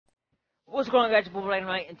What's going on, guys? It's Black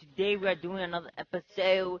Knight, and today we are doing another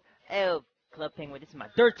episode of Club Penguin. This is my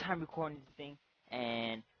third time recording this thing,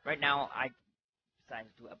 and right now I decided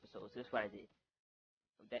to do episodes. This is what I did.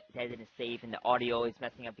 That didn't save, and the audio is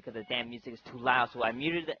messing up because the damn music is too loud, so I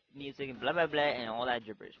muted the music and blah blah blah and all that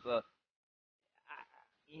gibberish. But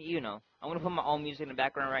I'm gonna put my own music in the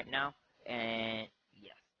background right now, and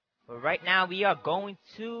yes. But right now we are going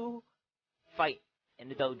to fight in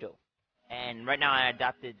the dojo. And right now I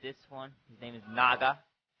adopted this one. His name is Naga.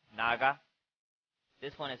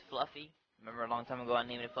 This one is Fluffy. Remember a long time ago I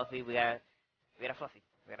named it Fluffy. We got a Fluffy.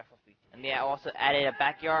 And I also added a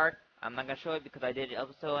backyard. I'm not gonna show it because I did an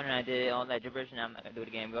episode and I did all that gibberish and I'm not gonna do it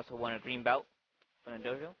again. We also won a green belt from the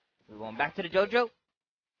dojo. We're going back to the dojo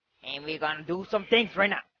and we're gonna do some things right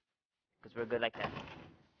now. Because we're good like that.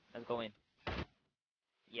 Let's go in.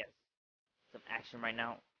 Yes. Some action right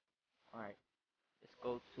now. Alright. Let's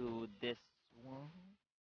go to this one.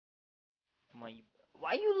 Come on,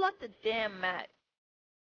 why you let the damn mat?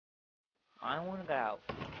 I don't want to get out.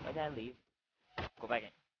 Why did I leave? Go back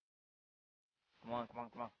in. Come on.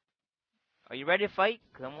 Are you ready to fight?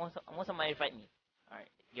 Cause I want somebody to fight me.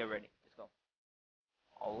 Alright, get ready. Let's go.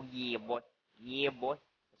 Oh yeah, boy.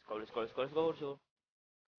 Let's go.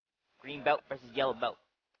 Green belt versus yellow belt.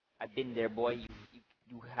 I've been there, boy.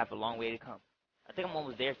 You have a long way to come. I think I'm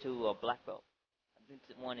almost there to a black belt. I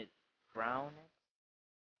think one is brown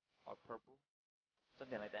or purple,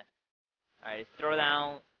 something like that. Alright, let's throw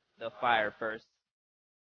down the fire first.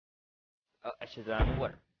 Oh, I should throw down the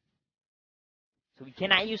water. So we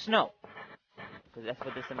cannot use snow, because that's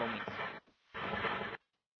what this symbol means.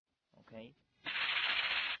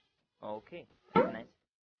 Okay, that's nice.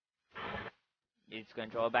 You're just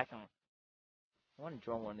gonna draw it back on. I want to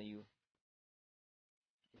draw one of you.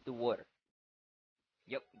 It's the water.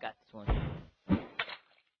 Yep, got this one.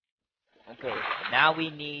 Okay, now we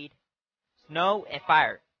need snow and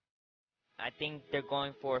fire. I think they're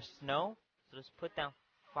going for snow, so let's put down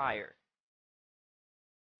fire.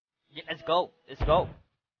 Yeah, let's go.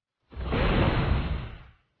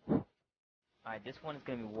 Alright, this one is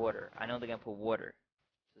gonna be water. I know they're gonna put water.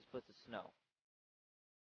 So let's put the snow.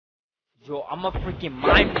 Yo, I'm a freaking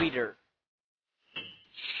mind reader.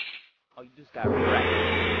 Oh, you just got wrecked.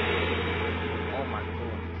 Oh my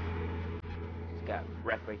god. Just got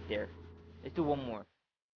wrecked right there. Let's do one more.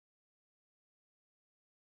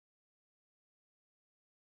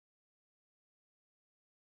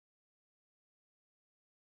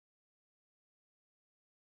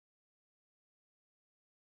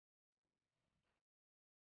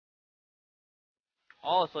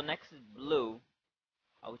 Oh, so next is blue.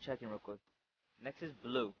 I was checking real quick. Next is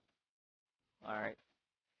blue. Alright.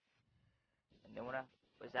 And then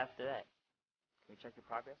what's after that? Can we check the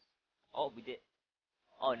progress? Oh, we did.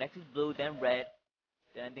 Oh, next is blue, then red.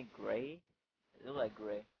 Then I think gray. It looks like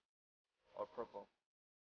gray. Or purple.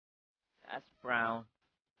 That's brown.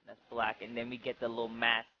 That's black. And then we get the little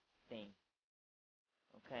mask thing.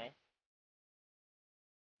 Okay.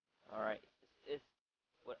 Alright. It's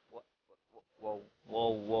what whoa.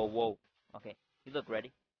 Okay. You look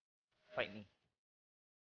ready. Fight me.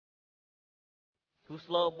 Too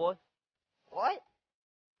slow, boy. What?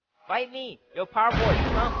 Fight me. Yo, Power Boy.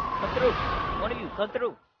 Come through. One of you, come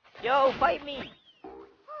through. Yo, fight me.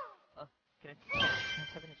 Can I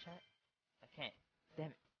type in the chat? I can't.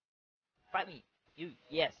 Damn it. Fight me. You.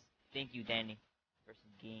 Yes. Thank you, Danny.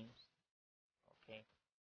 Versus games. Okay.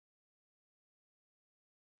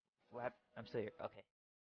 What happened? I'm still here. Okay.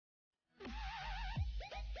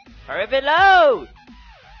 Hurry up and load!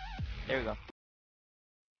 There we go.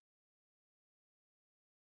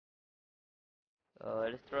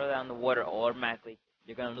 Let's throw down the water automatically.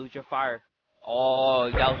 You're gonna lose your fire.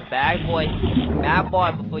 Oh, that was a bad boy. Bad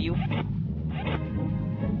boy before you.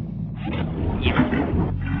 Yeah.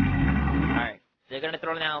 Alright. They're gonna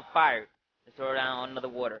throw down fire. Let's throw down another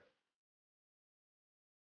water.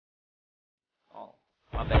 Oh,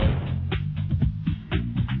 my bad.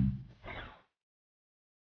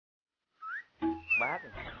 What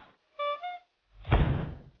happened?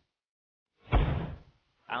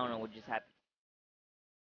 I don't know what just happened.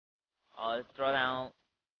 Oh, let's throw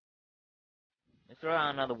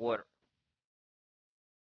down another water.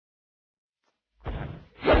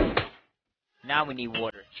 Now we need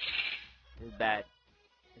water. This is bad.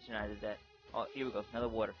 This should not do that. Oh, here we go. Another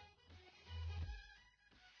water.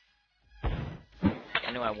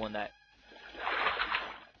 I knew I won that.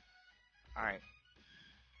 Alright.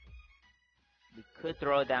 We could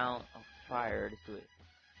throw down a fire. Let's do it.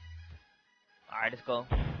 Alright, let's go.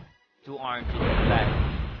 2 oranges. Back.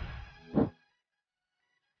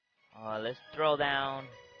 Let's throw down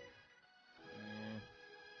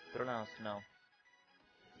Throw down snow.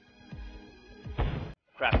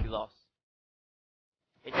 Crap, you lost.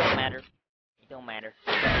 It don't matter. It don't matter.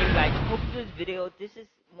 But anyway, I hope this video, this is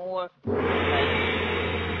more like a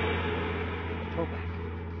throwback.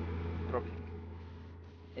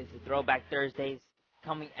 It's the Throwback Thursdays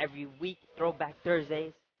coming every week. Throwback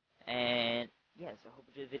Thursdays. And yes, I hope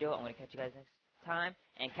you enjoyed the video. I'm gonna catch you guys next time.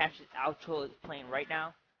 And catch this outro is playing right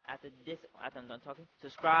now. After I'm done talking.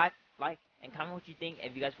 Subscribe, like, and comment what you think.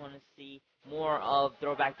 If you guys want to see more of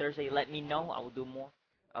Throwback Thursday, let me know. I will do more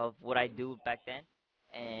of what I do back then.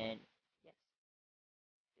 And yes,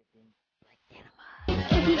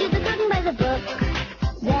 if you do the good by the book,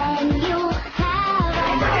 then you have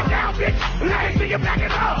bring it down, bitch. Let me see you back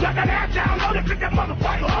it up. Shut that ass down, load it, pick that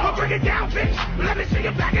motherfucker up. Bring it down, bitch. Let me see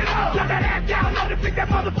you back it up. Shut that ass down, load it, pick that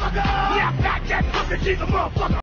motherfucker up. Yeah, back that pussy, she's a motherfucker.